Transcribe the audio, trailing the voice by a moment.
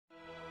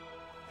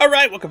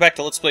Alright, welcome back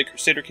to Let's Play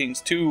Crusader Kings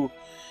 2.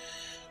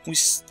 We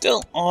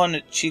still on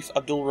Chief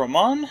Abdul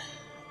Rahman,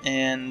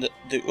 and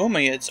the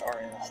Umayyads are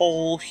in a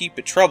whole heap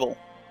of trouble.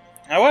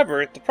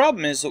 However, the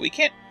problem is that we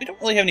don't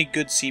really have any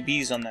good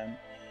CBs on them.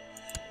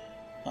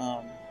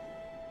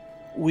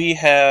 We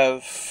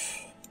have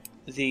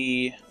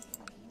the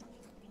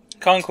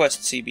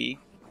Conquest CB,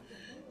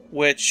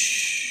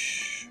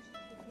 which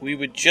we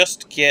would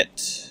just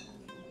get...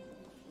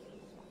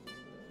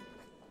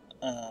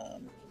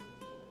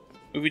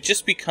 we would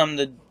just become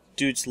the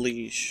dude's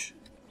liege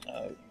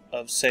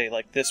of, say,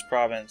 like this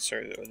province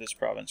or this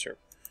province or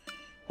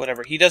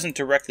whatever. He doesn't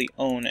directly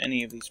own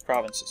any of these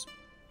provinces.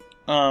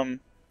 Although...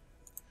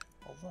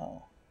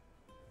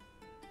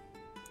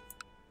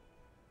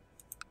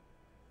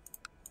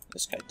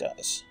 this guy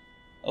does.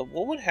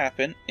 What would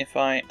happen if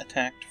I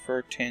attacked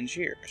for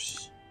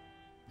Tangiers?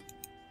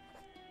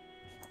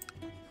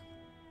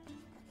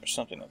 Or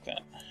something like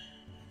that.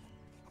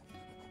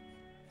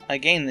 I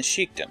gain the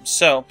sheikdom,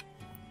 so...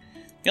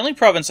 the only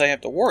province I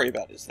have to worry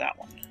about is that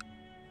one.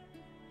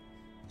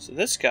 So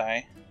this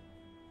guy...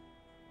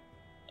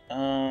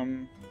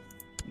 do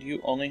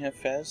you only have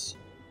Fez?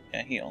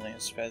 Yeah, he only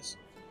has Fez.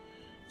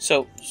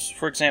 So,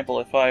 for example,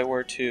 if I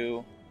were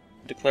to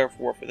declare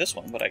war for this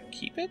one, would I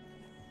keep it?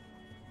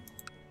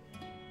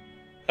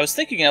 I was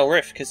thinking El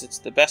Rif, because it's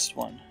the best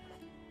one.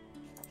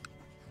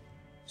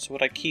 So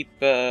would I keep,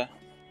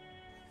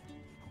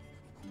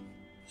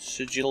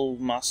 Sigil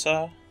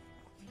Masa?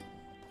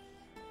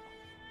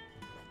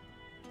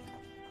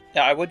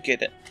 Yeah, I would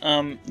get it.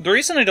 The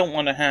reason I don't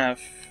want to have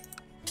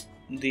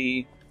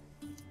the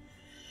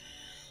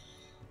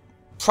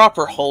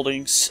proper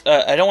holdings,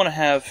 I don't want to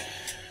have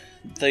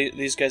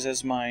these guys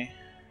as my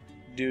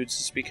dudes,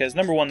 is because,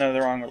 number one, they're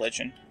the wrong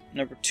religion.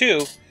 Number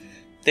two,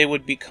 they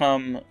would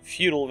become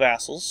feudal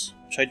vassals,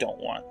 which I don't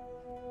want.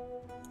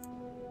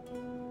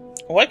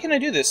 Why can I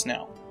do this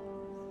now?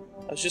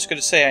 I was just going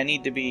to say I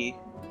need to be...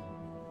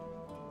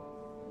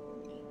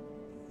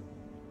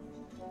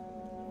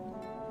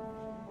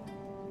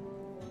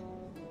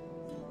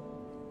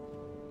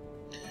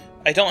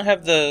 I don't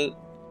have the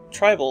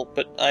tribal,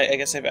 but I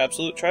guess I have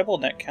absolute tribal,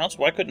 and that counts.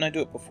 Why couldn't I do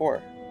it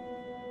before?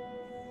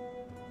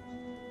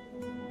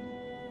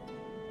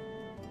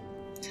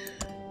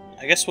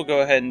 I guess we'll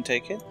go ahead and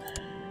take it.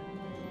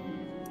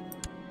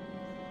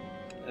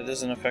 That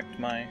doesn't affect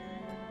my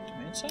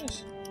domain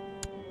size.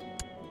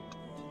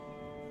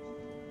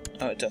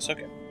 Oh, it does,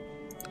 okay.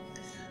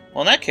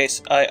 Well, in that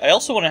case, I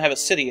also want to have a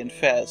city in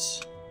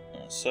Fez.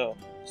 So,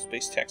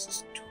 space tax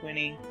is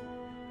 20,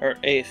 or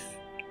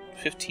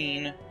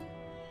 15.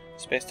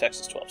 Space tax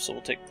is 12, so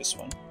we'll take this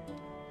one.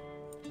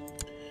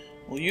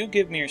 Will you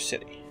give me your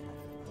city?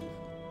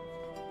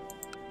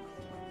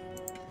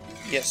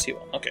 Yes, he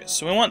will. Okay,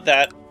 so we want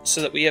that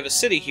so that we have a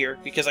city here,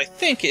 because I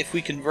think if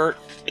we convert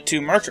to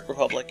Merchant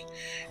Republic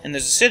and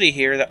there's a city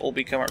here, that will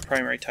become our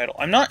primary title.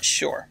 I'm not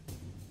sure.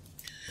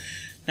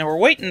 Now we're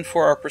waiting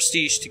for our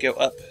prestige to go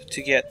up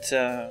to get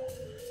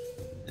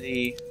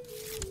the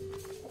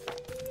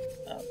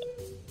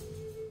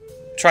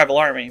tribal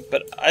army,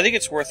 but I think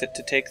it's worth it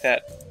to take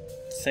that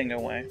thing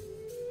away.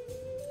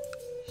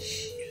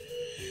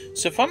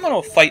 So if I'm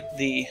going to fight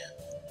the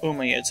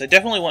Umayyads, I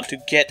definitely want to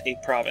get a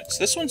province.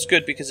 This one's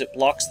good because it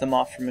blocks them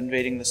off from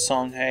invading the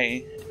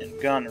Songhai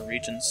and Ghana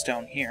regions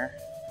down here.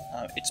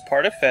 It's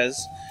part of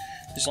Fez.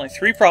 There's only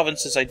 3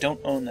 provinces I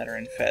don't own that are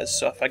in Fez,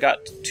 so if I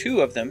got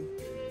 2 of them,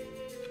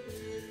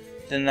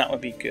 then that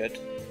would be good.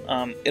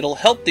 It'll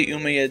help the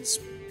Umayyads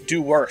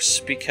do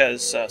worse,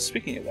 because,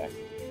 speaking of that,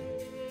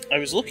 I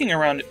was looking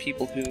around at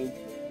people who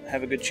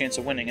have a good chance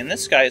of winning, and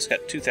this guy's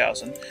got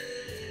 2,000,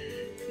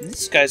 and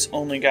this guy's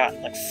only got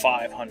like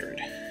 500.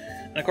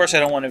 And of course I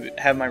don't want to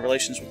have my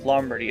relations with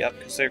Lombardy up,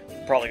 because they're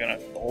probably going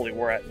to holy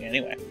war at me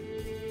anyway.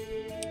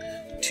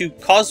 To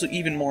cause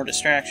even more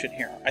distraction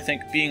here, I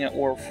think being at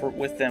war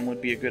with them would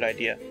be a good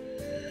idea.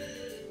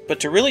 But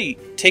to really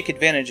take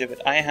advantage of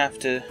it, I have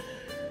to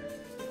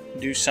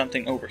do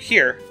something over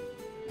here,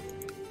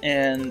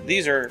 and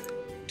these are...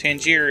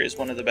 Tangier is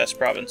one of the best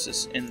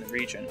provinces in the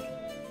region.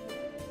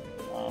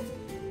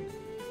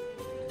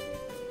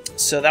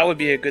 So that would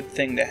be a good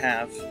thing to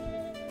have.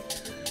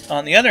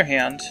 On the other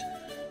hand,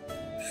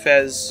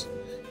 Fez,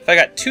 if I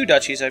got 2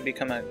 duchies, I'd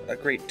become a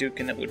great duke,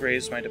 and it would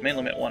raise my domain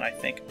limit 1, I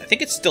think. I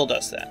think it still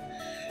does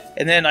that.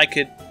 And then I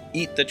could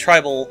eat the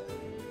tribal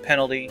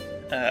penalty.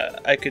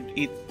 I could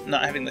eat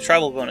not having the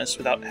tribal bonus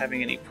without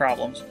having any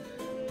problems,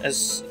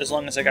 as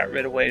long as I got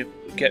rid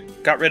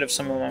of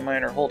some of my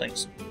minor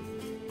holdings.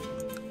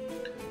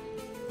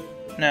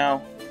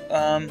 Now,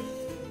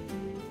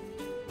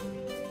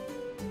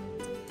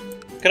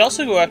 could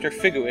also go after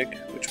Figuig,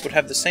 which would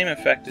have the same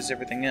effect as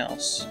everything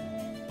else,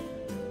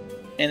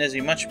 and is a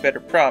much better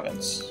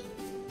province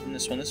than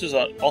this one. This is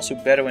also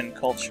Bedouin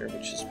culture,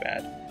 which is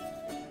bad.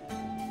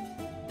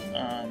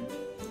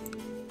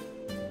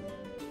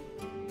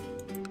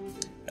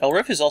 El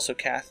Rif is also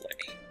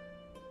Catholic.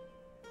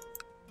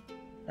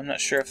 I'm not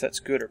sure if that's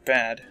good or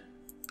bad.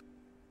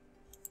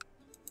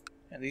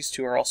 And these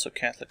two are also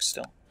Catholic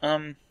still.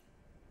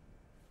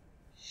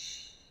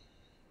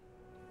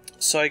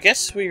 So I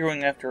guess we're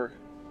going after...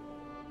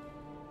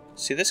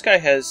 See, this guy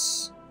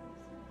has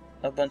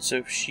a bunch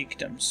of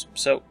sheikdoms,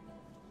 so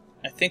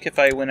I think if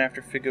I went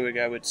after Figuig,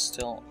 I would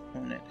still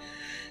own it.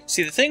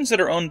 See, the things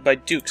that are owned by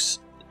dukes,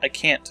 I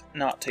can't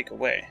not take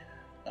away.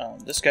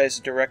 This guy's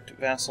a direct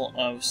vassal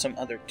of some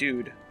other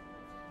dude.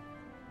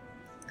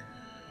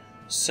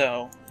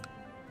 So,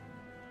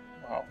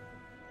 well,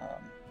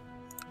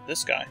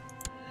 this guy.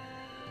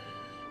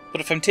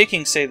 But if I'm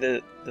taking, say,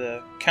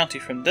 the county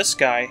from this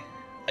guy,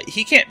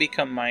 he can't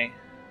become my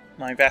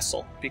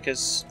vassal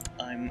because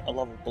I'm a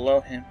level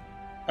below him.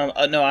 No,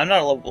 I'm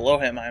not a level below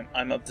him.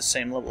 I'm of the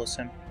same level as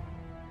him.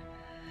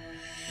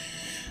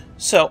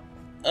 So,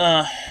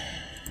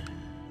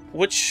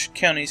 which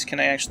counties can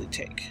I actually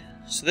take?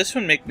 So this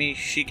would make me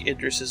Sheikh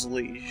Idris's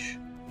liege.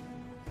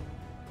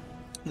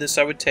 This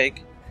I would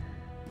take.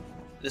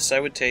 This I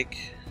would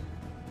take.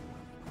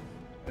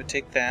 I would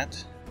take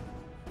that.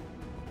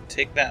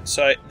 Take that.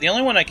 So the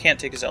only one I can't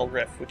take is El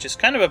Rif, which is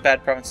kind of a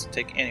bad province to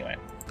take anyway.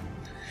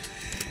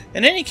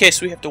 In any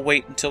case, we have to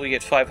wait until we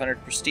get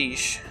 500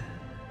 prestige.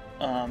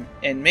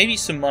 And maybe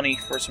some money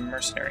for some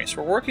mercenaries.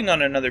 We're working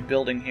on another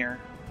building here,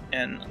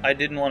 and I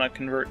didn't want to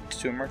convert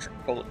to a merchant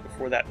republic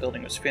before that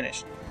building was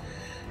finished,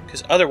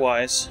 because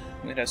otherwise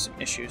we'd have some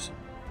issues.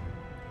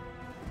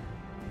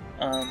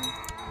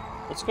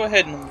 Let's go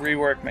ahead and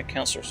rework my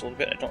counselors a little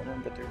bit. I don't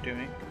remember what they're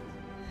doing.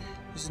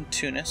 He's in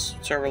Tunis.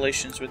 What's our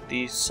relations with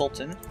the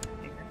Sultan?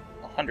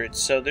 100,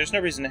 so there's no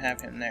reason to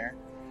have him there.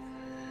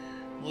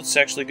 Let's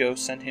actually go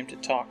send him to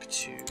talk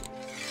to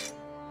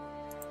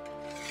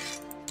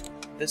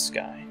this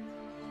guy.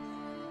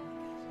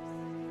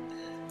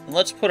 And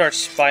let's put our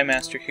spy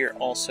master here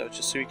also,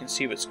 just so we can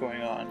see what's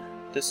going on.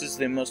 This is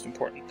the most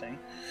important thing.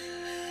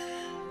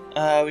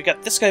 We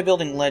got this guy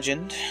building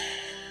legend.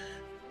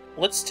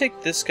 Let's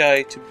take this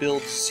guy to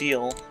build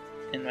seal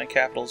in my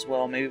capital as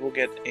well. Maybe we'll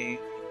get a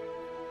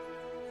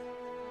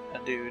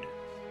dude.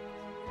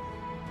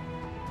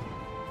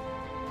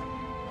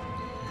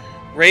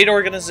 Raid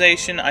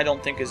organization, I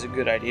don't think is a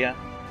good idea.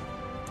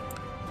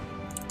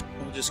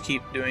 We'll just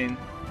keep doing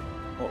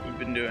what we've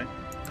been doing.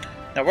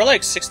 Now we're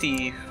like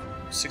 60,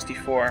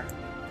 64.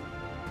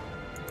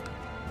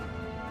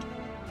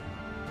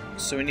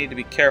 So we need to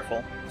be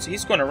careful. So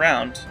he's going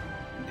around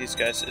these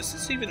guys. Is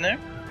this even there?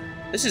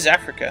 This is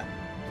Africa.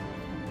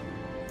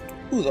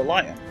 Ooh, the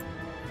lion.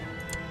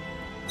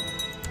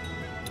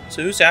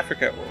 So who's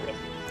Africa at war with?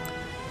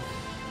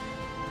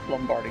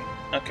 Lombardy.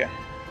 Okay.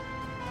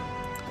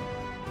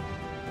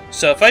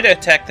 So if I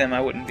attack them,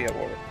 I wouldn't be at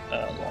war with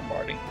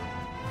Lombardy.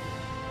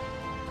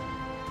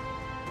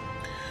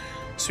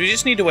 So we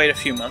just need to wait a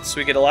few months. So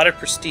we get a lot of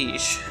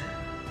prestige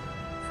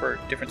for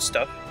different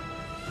stuff.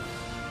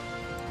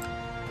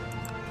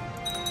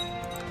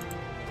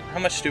 How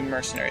much do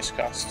mercenaries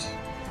cost?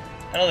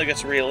 I don't think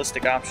that's a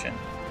realistic option.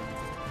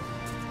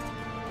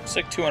 Looks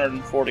like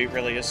 240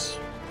 really is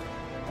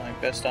my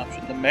best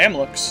option. The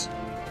Mamluks?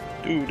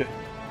 Dude.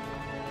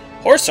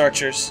 Horse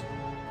archers?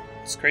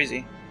 It's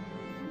crazy.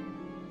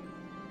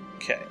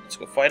 Okay, let's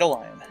go fight a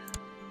lion.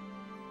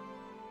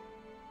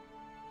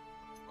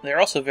 They're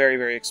also very,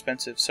 very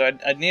expensive, so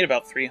I'd need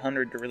about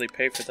 300 to really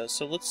pay for those.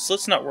 So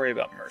let's not worry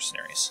about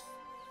mercenaries.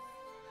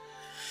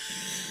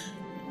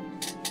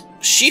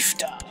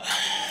 Shifta.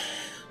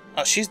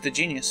 Oh, she's the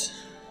genius.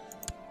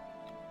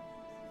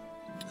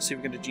 Let's see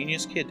if we get a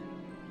genius kid.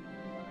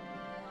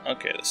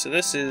 Okay, so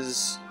this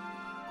is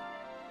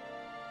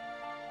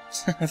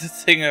the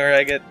thing where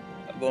I get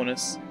a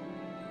bonus.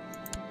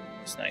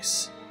 It's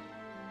nice.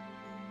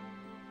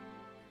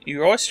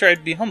 You always strive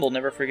to be humble,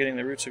 never forgetting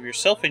the roots of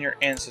yourself and your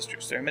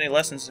ancestors. There are many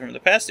lessons from the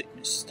past that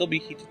can still be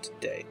heeded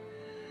today.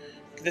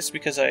 This is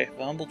because I have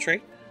a humble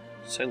trait.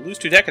 So I lose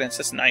to decadence.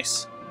 That's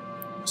nice.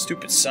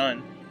 Stupid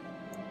son.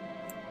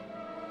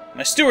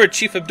 My steward,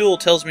 Chief Abdul,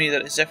 tells me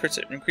that his efforts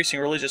at increasing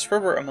religious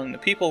fervor among the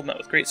people met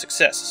with great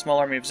success. A small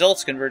army of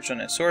zealots converged on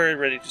Asura,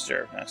 ready to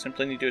serve. Now I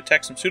simply need to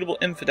attack some suitable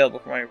infidel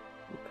before my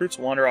recruits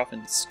wander off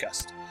in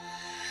disgust.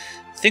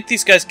 I think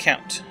these guys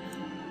count.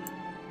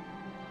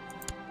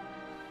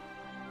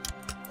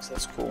 So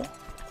that's cool.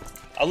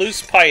 I'll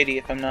lose piety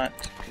if I'm not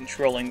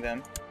controlling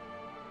them.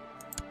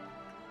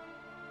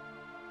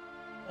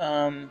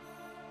 Oh,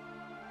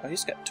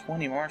 he's got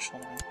 20 martial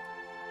now.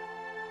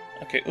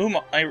 Okay,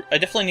 Umar. I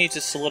definitely need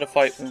to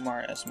solidify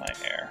Umar as my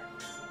heir.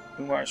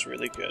 Umar's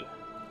really good.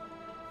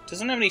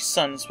 Doesn't have any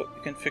sons, but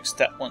we can fix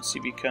that once he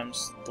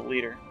becomes the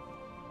leader.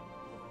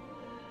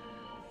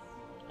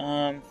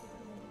 So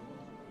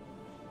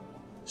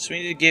we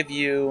need to give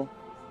you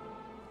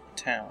a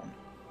town.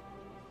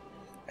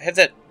 I have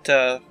that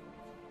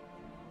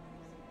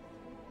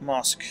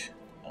mosque.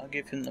 I'll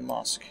give him the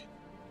mosque.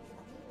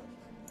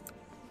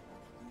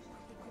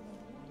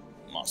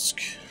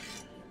 Mosque.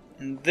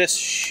 And this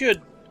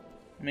should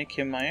make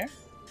him my heir.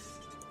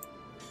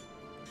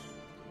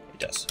 It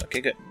does.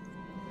 Okay, good.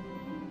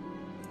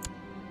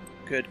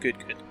 Good, good,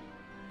 good.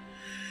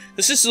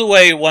 This is the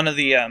way one of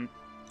the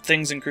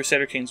things in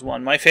Crusader Kings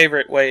 1. My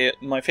favorite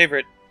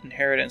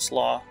inheritance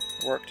law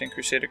worked in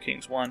Crusader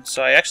Kings 1.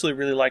 So I actually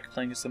really like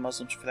playing as the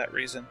Muslims for that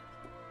reason.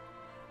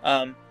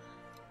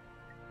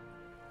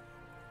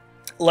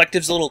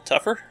 Elective's a little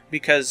tougher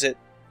because it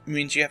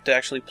means you have to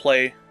actually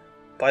play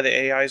by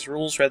the AI's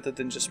rules rather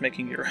than just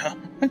making your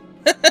own.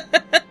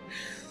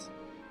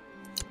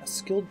 A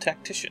skilled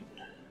tactician.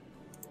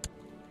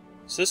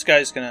 So this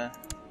guy's gonna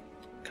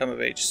come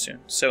of age soon.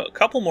 So a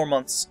couple more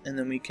months and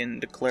then we can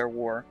declare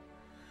war.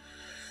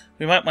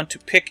 We might want to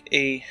pick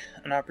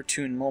an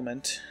opportune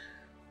moment.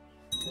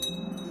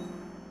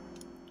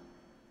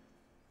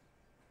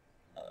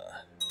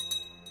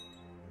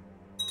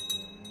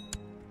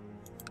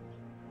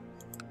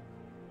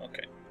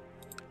 Okay.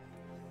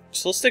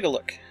 So let's take a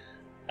look.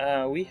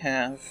 We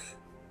have...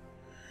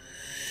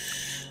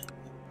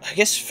 I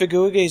guess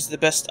Figuege is the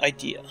best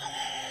idea.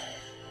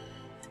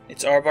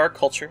 It's our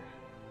culture.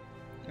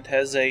 It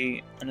has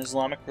an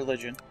Islamic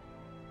religion.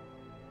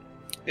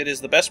 It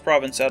is the best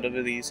province out of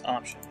these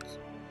options.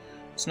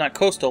 It's not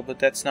coastal, but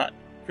that's not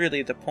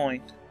really the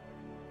point.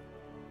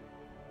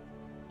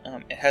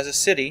 It has a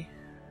city.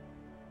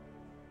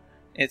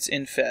 It's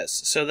in Fez.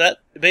 So that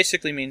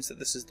basically means that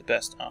this is the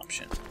best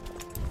option.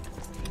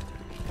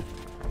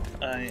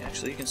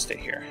 Actually, you can stay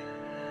here.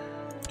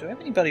 Do I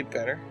have anybody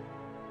better?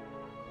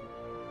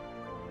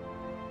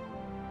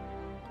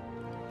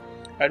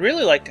 I'd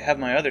really like to have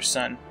my other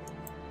son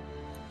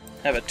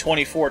have a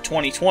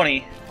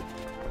 24-20-20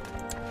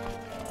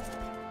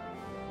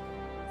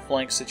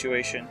 flank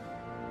situation.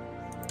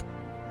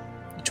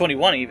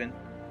 21 even.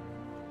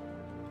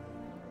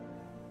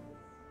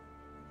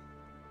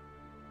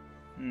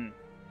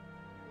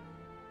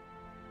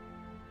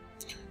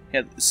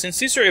 Yeah, since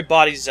these are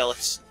Ibadi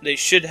zealots, they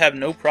should have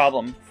no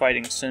problem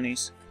fighting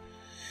Sunnis.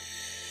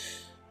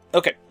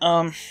 Okay,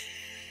 well,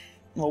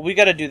 we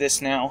gotta do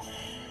this now.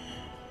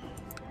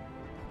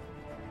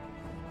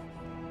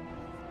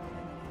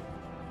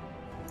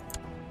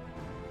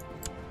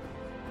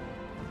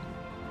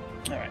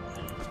 Alright.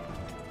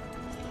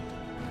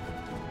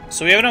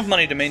 So we have enough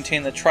money to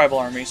maintain the tribal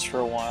armies for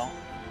a while.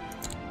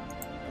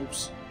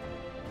 Oops.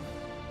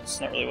 That's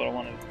not really what I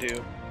wanted to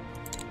do.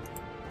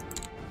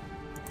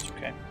 It's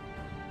okay.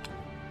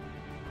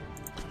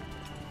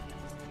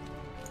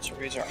 So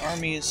raise our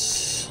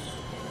armies.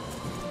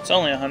 It's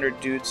only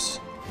 100 dudes.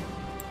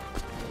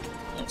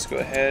 Let's go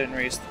ahead and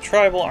raise the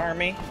tribal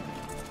army.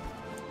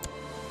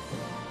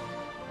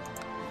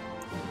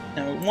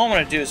 And what we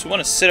want to do is we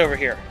want to sit over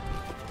here.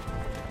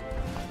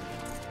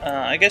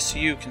 I guess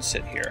you can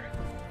sit here.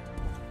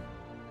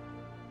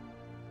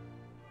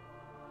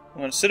 I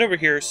want to sit over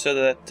here so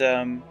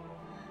that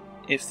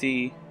if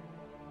the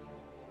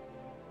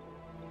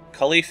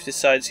Caliph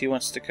decides he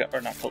wants to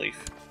or not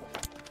Caliph.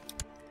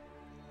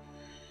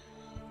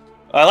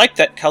 I like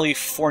that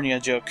California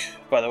joke,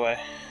 by the way.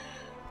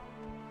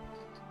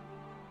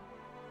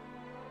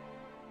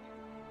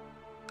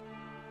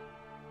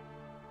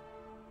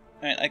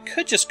 Alright, I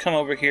could just come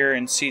over here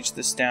and siege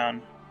this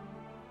down.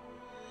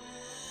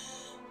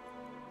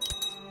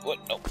 What?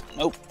 Nope.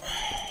 Nope.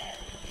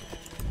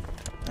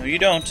 No, you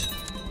don't.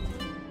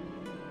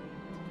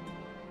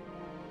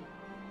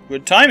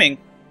 Good timing.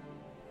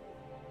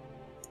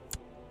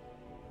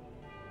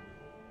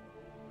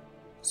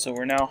 So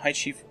we're now High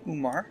Chief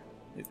Umar.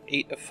 We have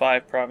 8 of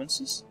 5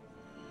 provinces.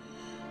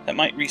 That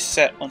might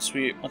reset once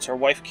our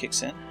wife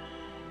kicks in.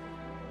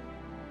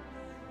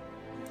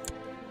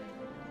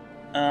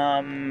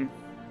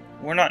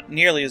 We're not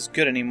nearly as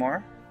good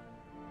anymore.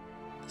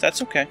 But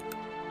that's okay.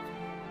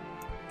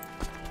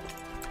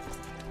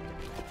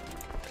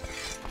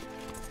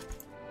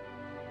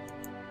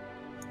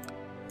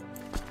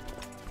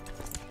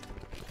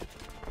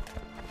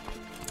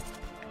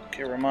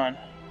 Okay, Rahman.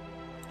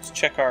 Let's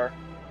check our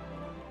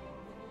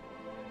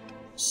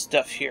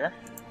stuff here.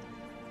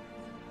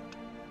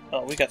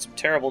 Oh, we got some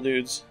terrible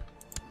dudes.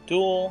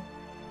 Duel.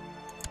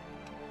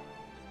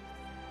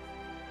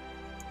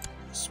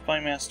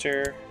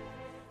 Spymaster.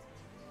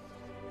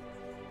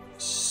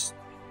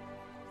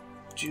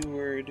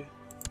 Steward.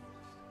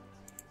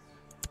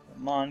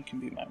 Rahman can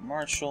be my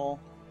marshal.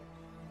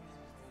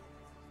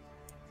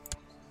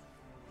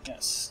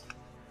 Yes.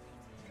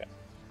 Okay.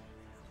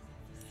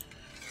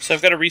 So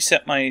I've got to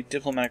reset my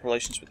diplomatic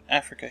relations with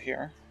Africa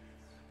here.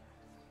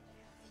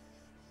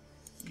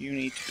 You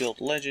need to build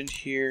legend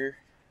here.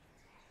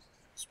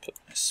 Let's put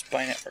my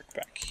spy network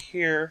back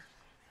here.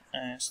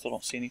 I still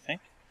don't see anything.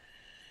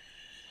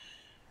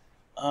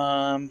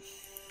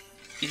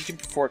 You can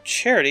perform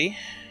charity.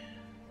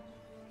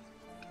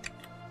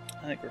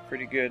 I think we're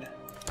pretty good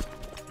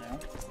now.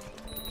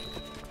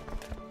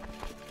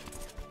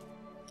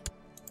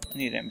 I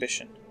need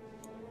ambition.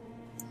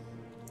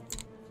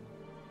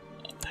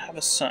 Have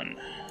a son.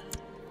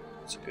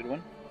 That's a good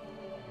one.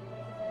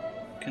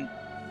 Can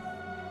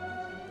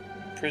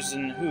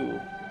prison who?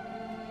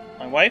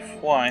 My wife?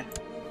 Why?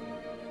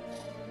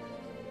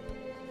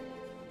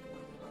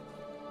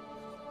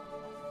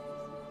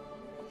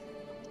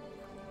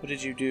 What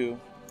did you do?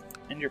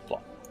 End your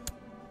plot.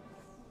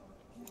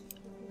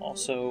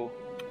 Also,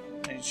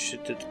 I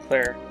should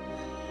declare.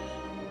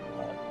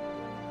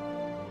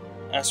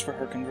 Ask for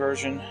her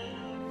conversion.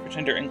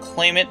 Pretender and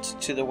claim it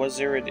to the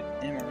Wazirid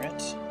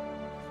Emirate.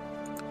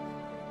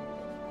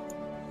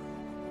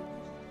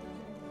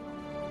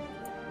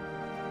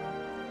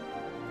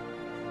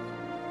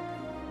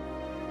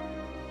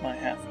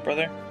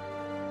 brother.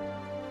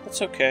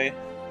 That's okay.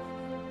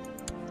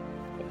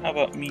 But how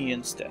about me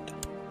instead?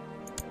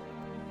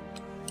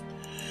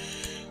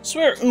 So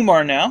we're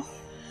Umar now.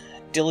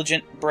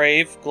 Diligent,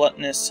 brave,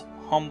 gluttonous,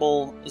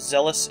 humble,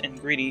 zealous,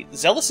 and greedy.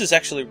 Zealous is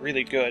actually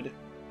really good.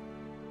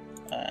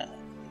 Now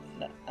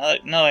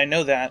that I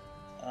know that,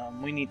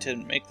 we need to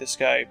make this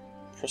guy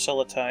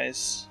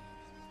proselytize.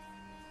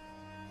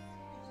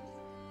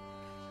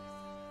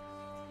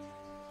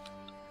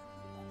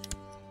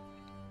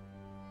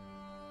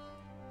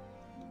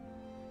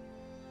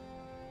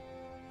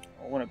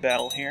 I want a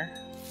battle here.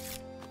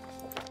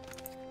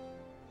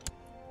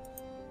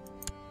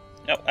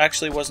 No,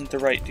 actually wasn't the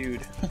right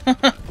dude.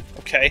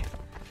 Okay.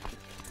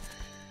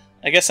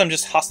 I guess I'm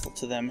just hostile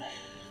to them.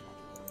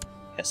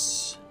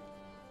 Yes.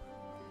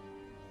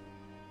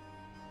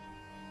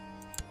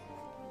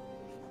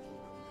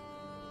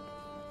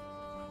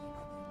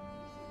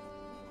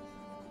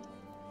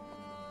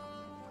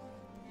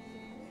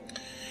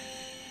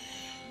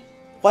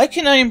 Why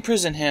can I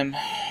imprison him?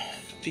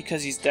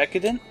 Because he's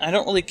decadent? I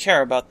don't really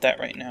care about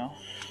that right now.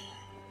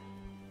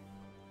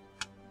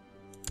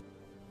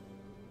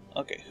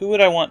 Okay, who would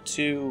I want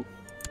to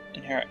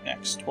inherit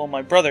next? Well,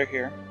 my brother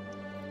here.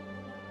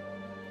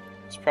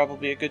 It's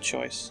probably a good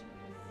choice.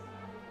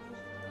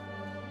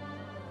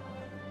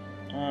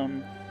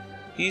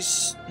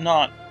 He's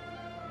not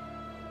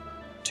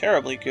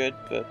terribly good,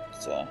 but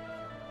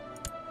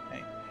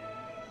hey.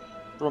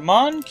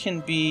 Rahman can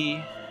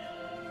be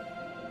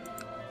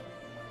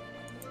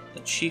the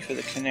Chief of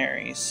the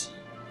Canaries.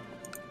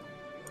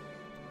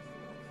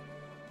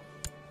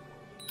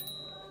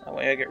 That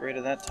way I get rid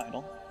of that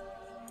title.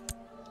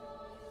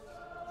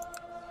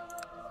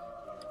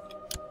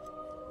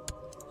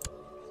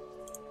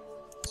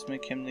 Let's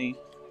make him the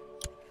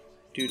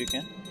dude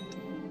again.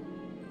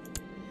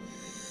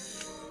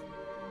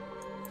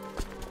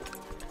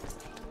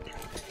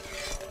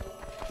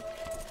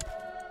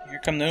 Here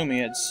come the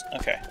Umayyads.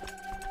 Okay.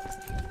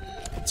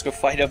 Let's go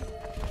fight them.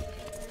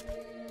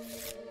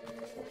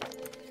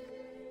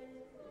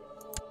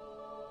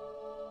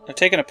 They're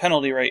taking a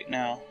penalty right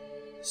now,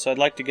 so I'd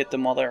like to get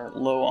them while they're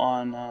low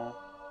on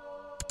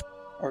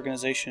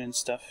organization and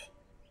stuff.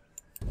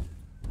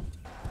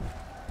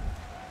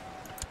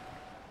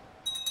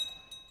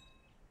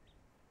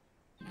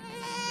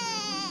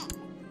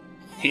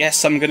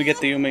 Yes, I'm gonna get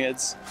the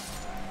Umayyads.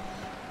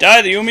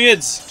 Die, the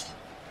Umayyads!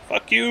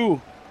 Fuck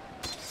you!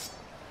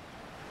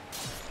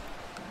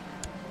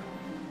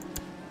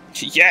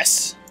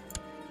 Yes!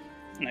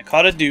 And I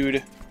caught a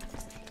dude.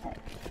 Right.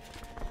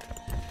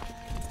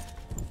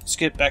 Let's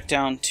get back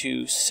down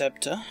to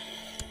Septa.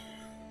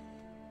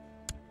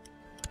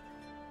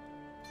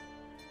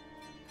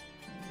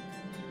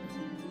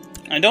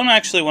 I don't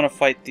actually want to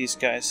fight these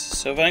guys,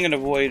 so if I can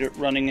avoid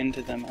running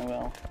into them, I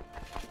will.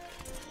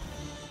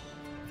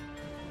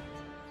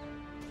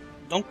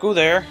 Don't go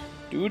there,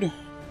 dude.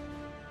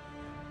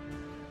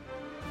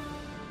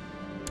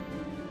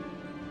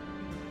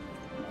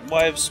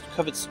 My wife's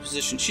covets the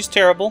position. She's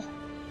terrible.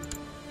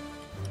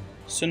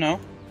 So no.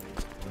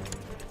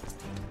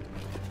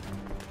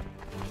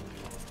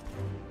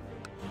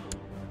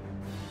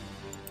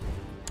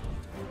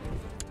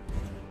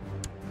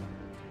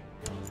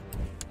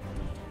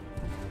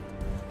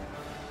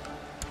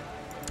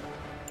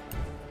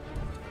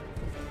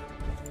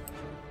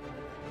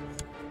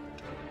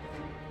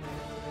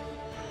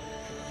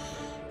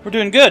 We're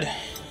doing good.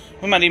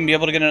 We might even be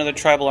able to get another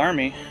tribal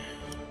army.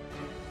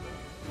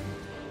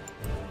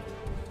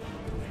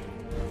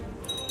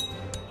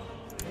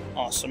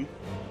 Awesome.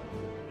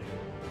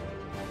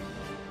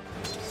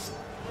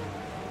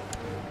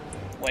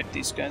 Wipe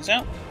these guys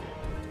out.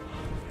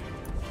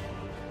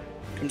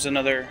 Comes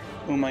another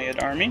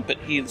Umayyad army, but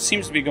he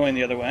seems to be going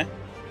the other way.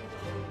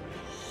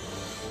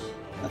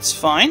 That's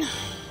fine.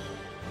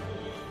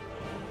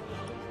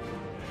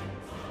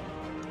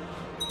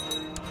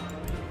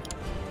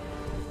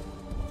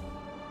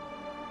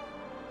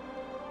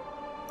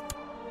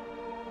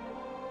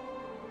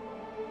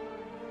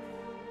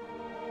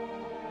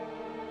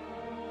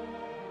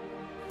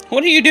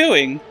 What are you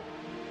doing?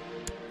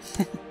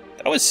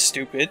 That was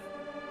stupid.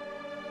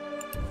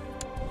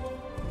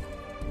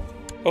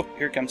 Oh,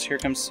 here comes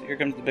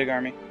the big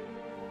army.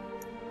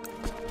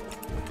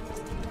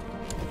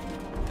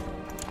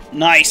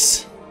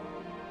 Nice.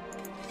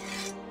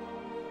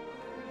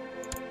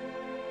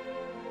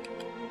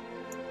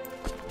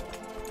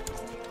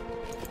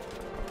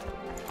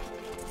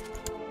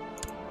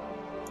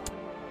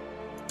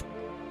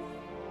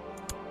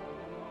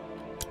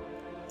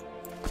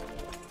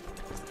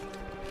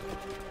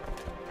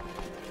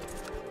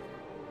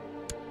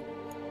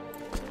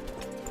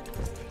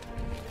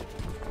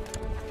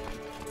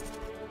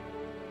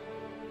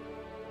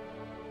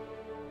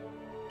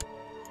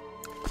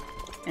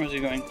 Where's he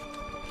going?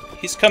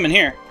 He's coming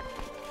here.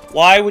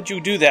 Why would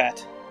you do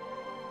that?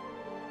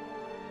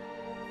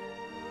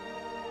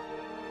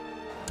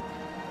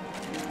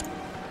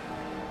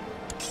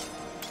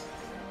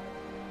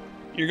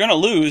 You're gonna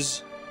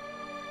lose.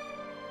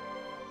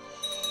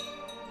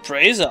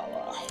 Praise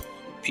Allah,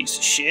 you piece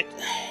of shit.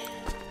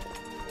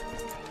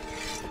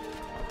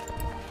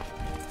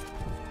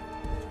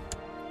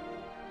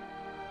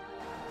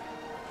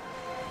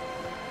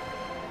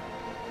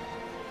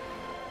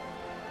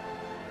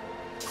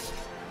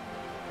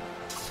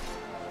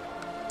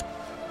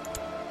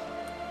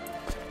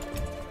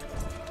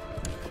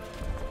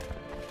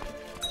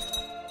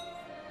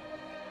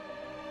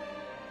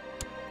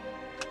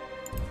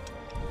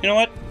 You know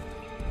what?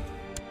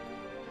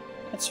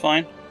 That's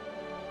fine.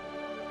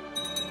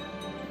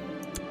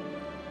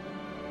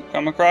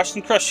 Come across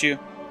and crush you.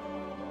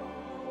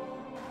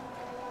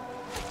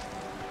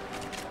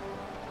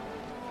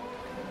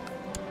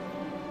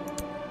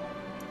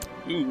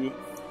 Ooh.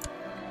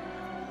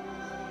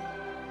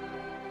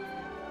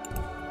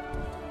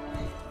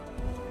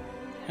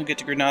 I'll get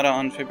to Granada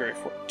on February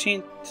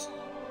 14th.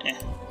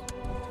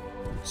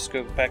 Just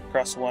go back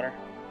across the water.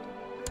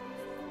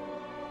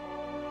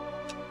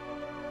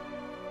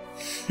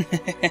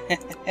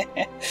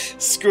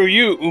 Screw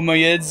you,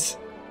 Umayyads.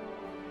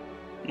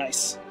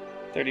 Nice.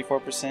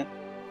 34%.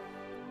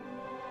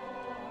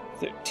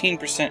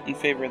 13% in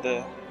favor of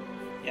the...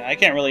 Yeah, I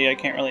can't really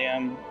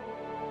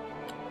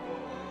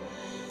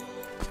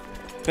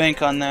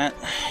bank on that.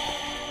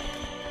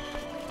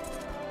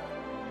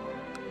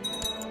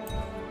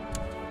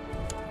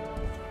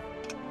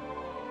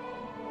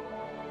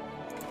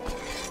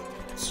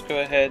 Let's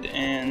go ahead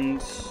and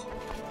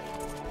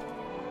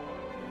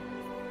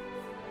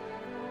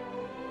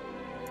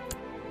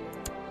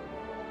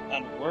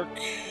that'll work.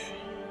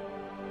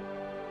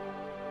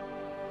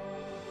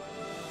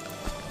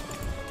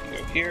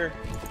 Go here.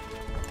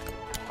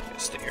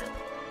 Stay here.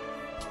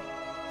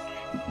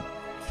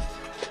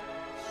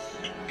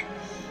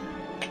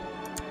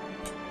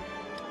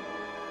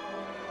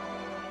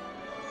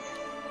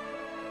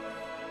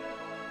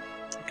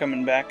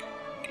 Coming back,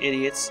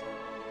 idiots.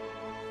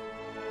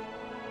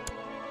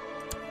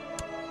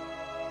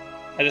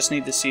 I just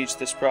need to siege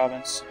this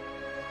province.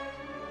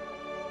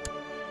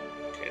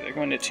 Okay, they're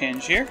going to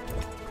Tangier.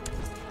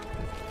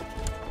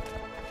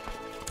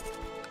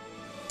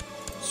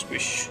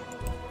 Squish.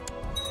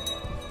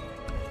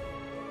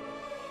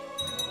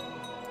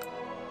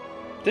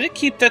 Did it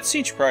keep that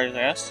siege prior to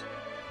that?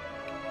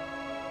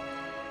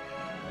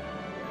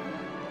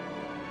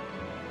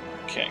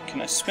 Okay, can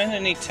I spend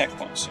any tech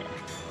points here?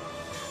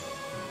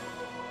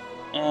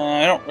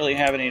 I don't really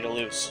have any to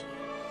lose.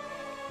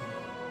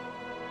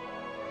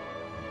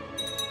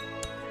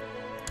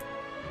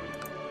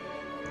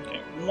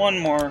 Okay, one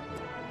more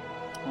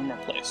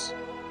place.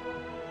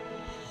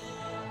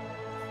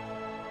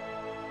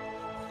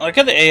 I like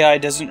how the AI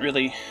doesn't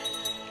really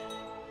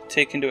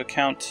take into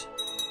account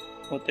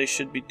what they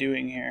should be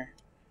doing here.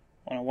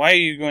 Why are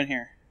you going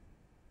here?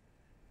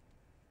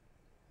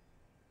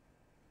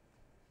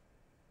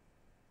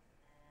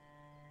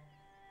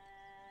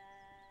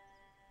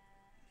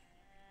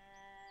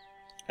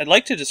 I'd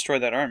like to destroy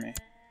that army.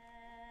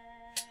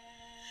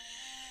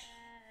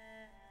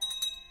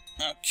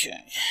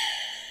 Okay.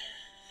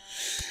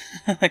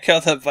 I like how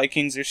the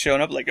Vikings are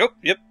showing up like, oh,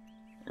 yep,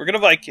 we're gonna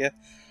Vike you.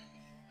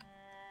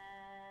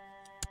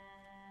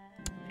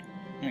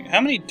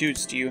 How many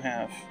dudes do you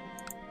have?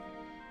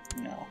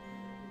 No.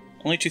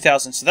 Only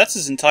 2,000, so that's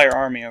his entire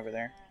army over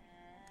there.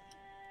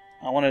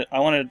 I want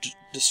to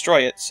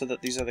destroy it so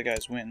that these other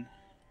guys win.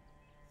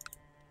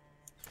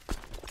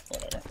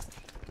 Whatever.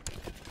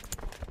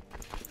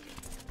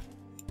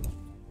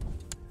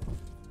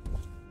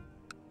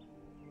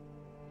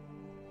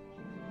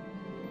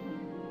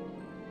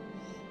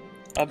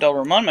 Abd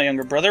al-Rahman, my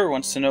younger brother,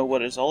 wants to know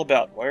what it's all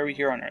about. Why are we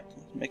here on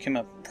Earth? Make him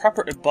a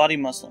proper Ibadi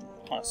Muslim.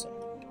 Awesome.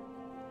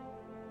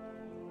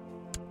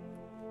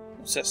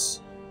 What's this?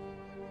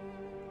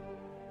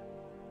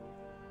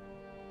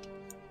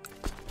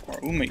 Or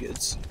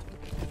Umayyads.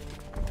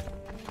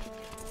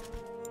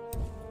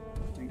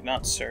 I think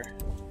not, sir.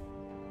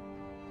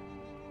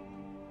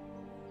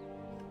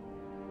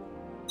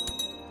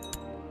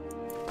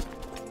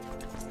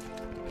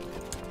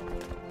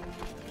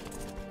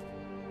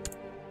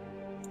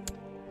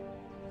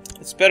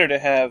 It's better to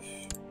have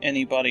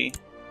anybody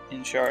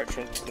in charge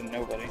rather than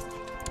nobody.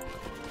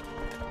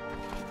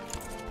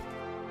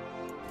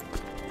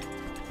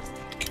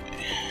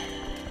 Okay.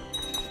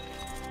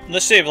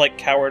 Unless they've like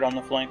cowered on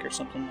the flank or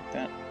something like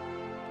that.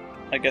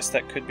 I guess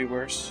that could be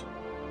worse.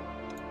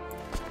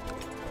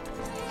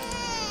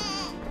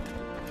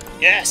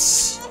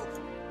 Yes!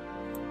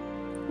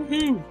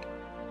 Woohoo!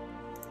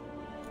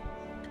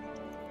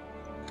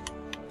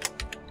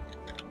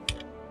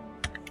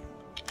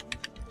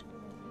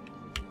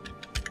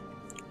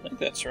 I think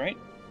that's right.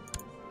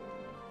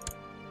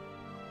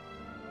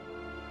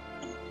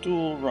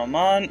 Abdul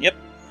Rahman, yep.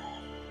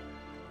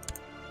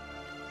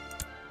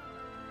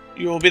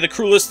 You will be the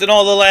cruelest in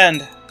all the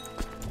land.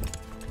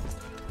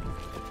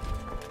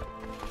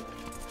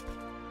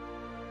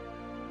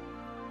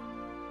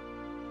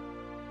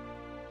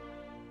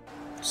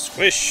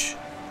 Squish.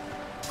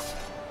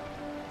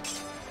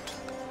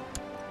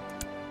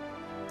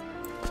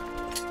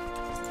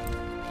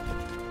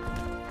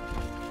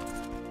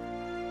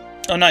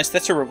 Oh, nice.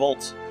 That's a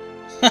revolt.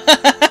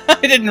 I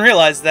didn't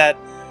realize that.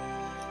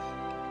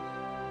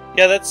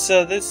 Yeah, that's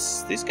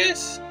these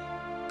guys.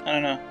 I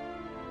don't know.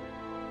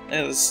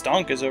 Yeah, the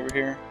stonk is over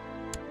here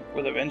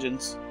with a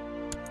vengeance.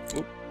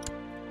 Oop.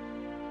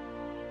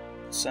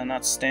 Let's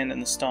not stand in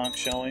the stonk,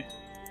 shall we?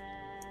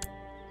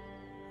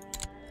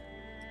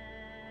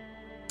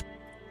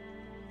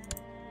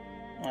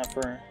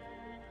 For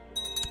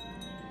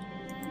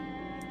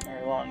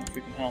our long if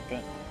we can help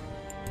it.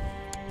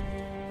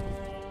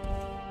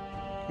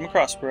 Come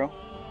across, bro.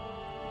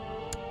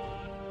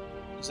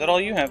 Is that all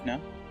you have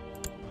now?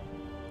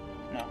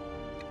 No.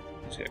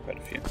 He's got quite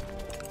a few.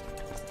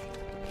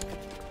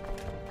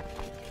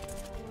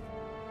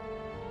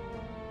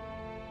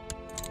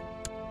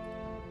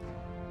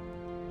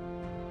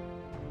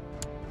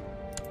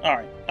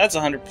 Alright, that's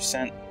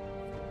 100%.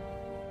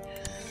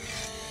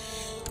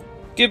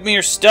 Give me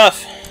your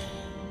stuff!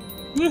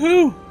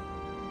 Woohoo!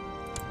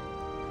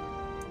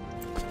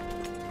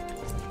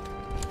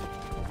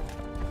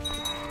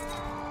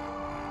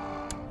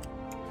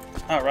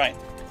 Alright.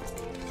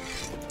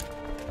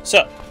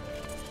 So,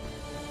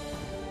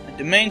 the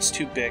domain's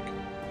too big.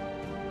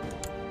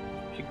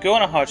 You could go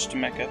on a Hajj to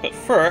Mecca, but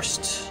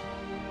first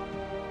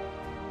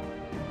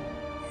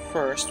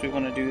we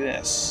want to do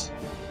this.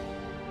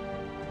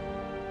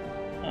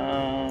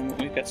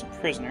 We've got some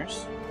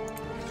prisoners.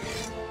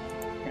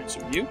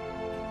 Ransom you.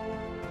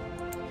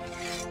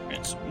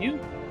 Ransom you.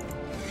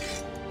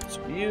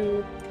 Ransom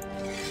you.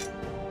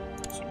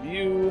 Ransom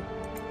you.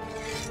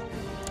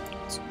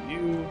 Ransom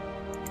you.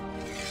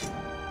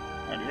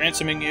 Already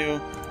ransoming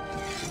you.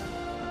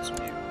 Ransom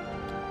you.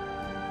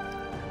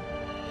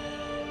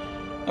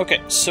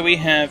 Okay, so we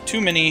have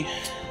too many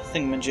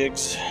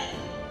thingamajigs.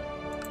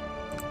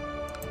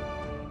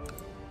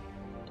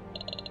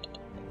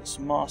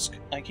 Mosque.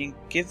 I can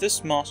give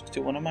this mosque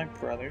to one of my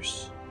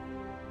brothers,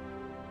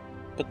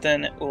 but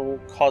then it will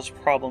cause a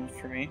problem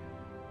for me.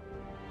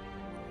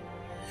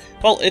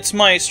 Well, it's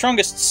my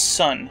strongest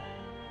son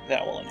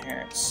that will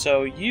inherit,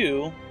 so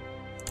you're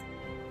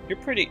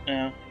pretty...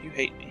 No, you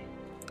hate me.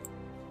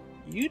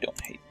 You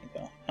don't hate me,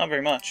 though. Not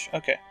very much.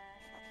 Okay.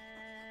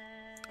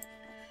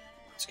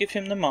 Let's give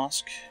him the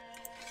mosque.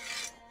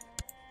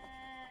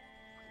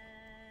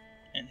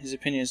 And his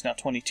opinion is now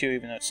 22,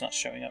 even though it's not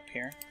showing up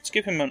here. Let's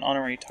give him an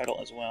honorary title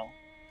as well.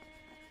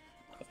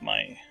 Of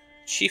my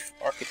Chief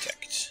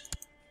Architect.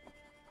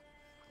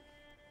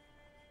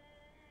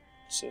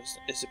 So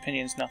his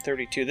opinion is now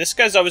 32. This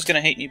guy's always going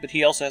to hate me, but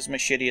he also has my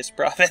shittiest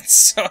province,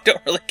 so I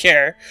don't really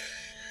care.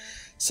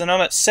 So now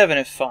I'm at 7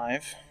 of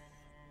 5.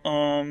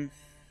 So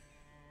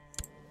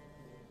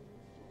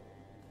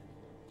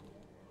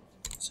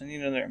I need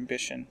another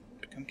ambition.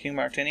 Become King of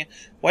Mauritania.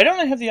 Why don't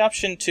I have the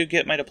option to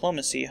get my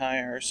diplomacy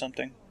higher or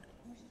something?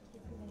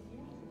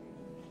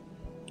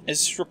 Is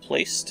this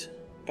replaced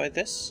by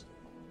this?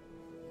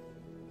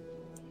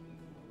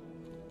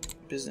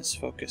 Business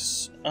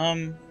focus.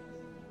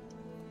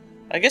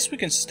 I guess we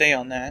can stay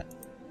on that.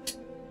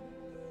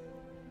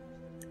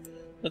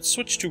 Let's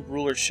switch to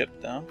rulership,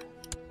 though.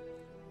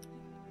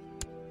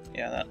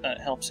 Yeah,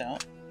 that helps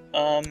out.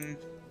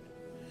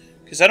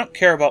 Because I don't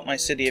care about my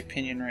city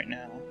opinion right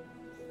now.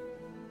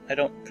 I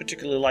don't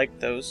particularly like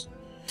those.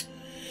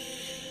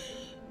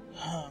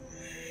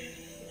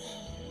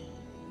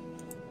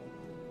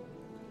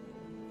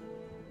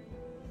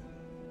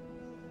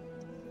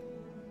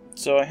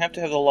 So I have to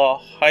have the law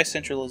high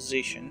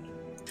centralization,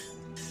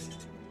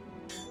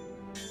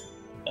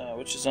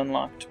 which is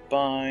unlocked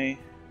by...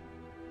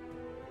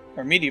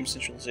 or medium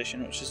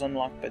centralization, which is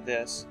unlocked by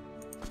this.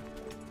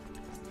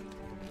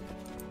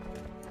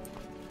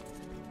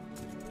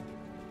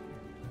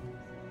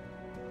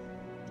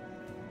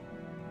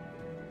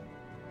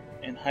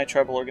 And high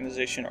tribal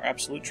organization or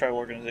absolute tribal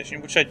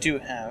organization, which I do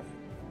have.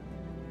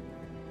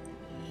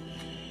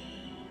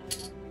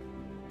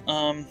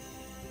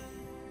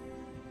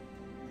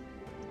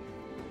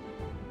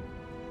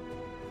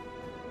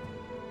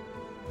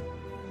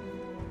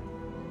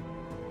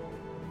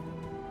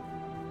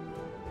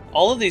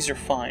 All of these are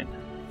fine.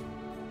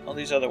 All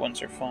these other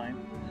ones are fine.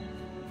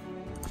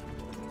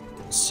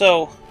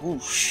 So,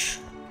 whoosh.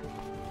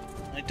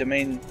 My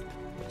domain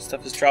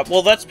stuff is dropped.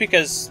 Well, that's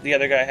because the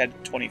other guy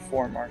had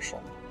 24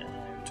 martial, and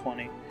I have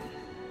 20.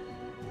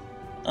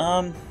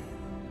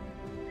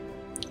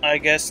 I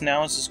guess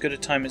now is as good a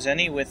time as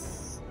any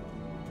with...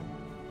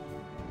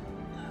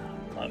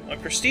 my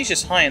prestige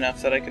is high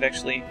enough that I could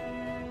actually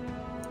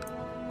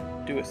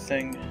do a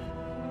thing.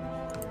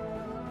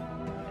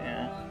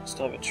 Yeah,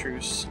 still have a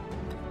truce.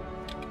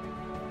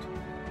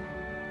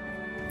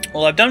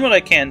 Well, I've done what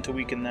I can to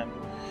weaken them.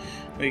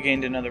 We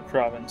gained another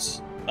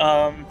province.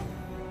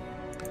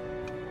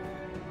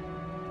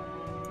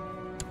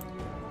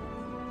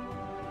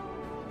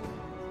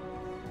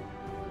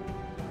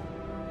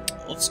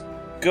 Let's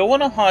go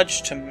on a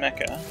Hajj to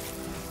Mecca.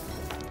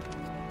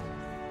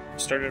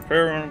 Started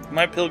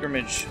my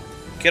pilgrimage.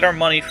 Get our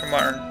money from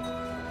our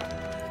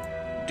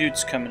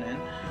dudes coming in.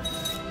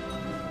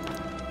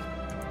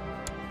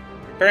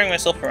 Preparing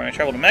myself for my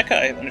travel to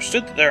Mecca, I have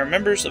understood that there are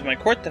members of my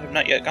court that have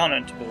not yet gone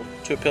on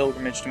to a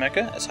pilgrimage to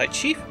Mecca. As High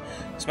Chief,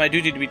 it's my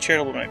duty to be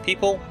charitable to my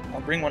people.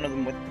 I'll bring one of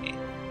them with me.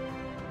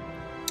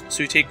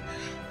 So we take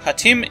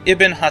Hatim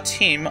ibn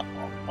Hatim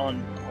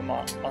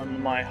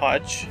on my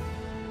Hajj.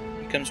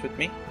 He comes with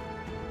me.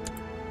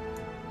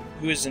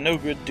 Who is a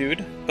no-good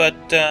dude, but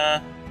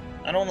I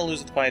don't want to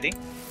lose the piety.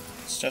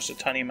 It's just a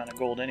tiny amount of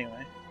gold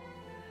anyway.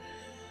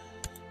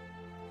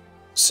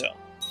 So,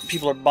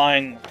 People are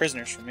buying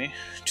prisoners from me.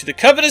 To the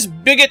covetous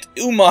bigot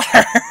Umar!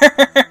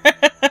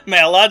 May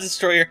Allah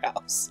destroy your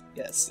house.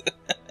 Yes.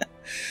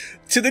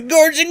 To the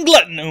gorging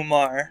glutton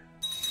Umar!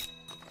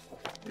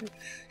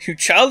 You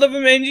child of a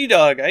mangy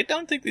dog. I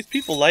don't think these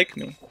people like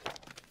me.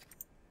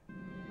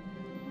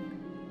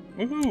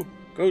 Woohoo!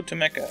 Go to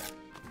Mecca.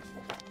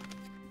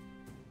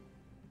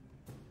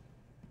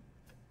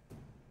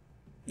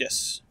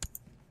 Yes.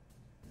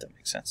 That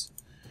makes sense.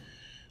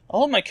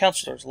 All of my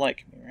counselors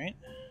like me, right?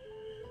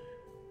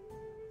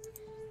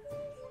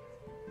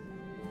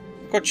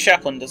 Court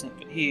Chaplain doesn't.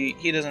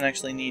 He doesn't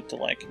actually need to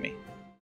like me.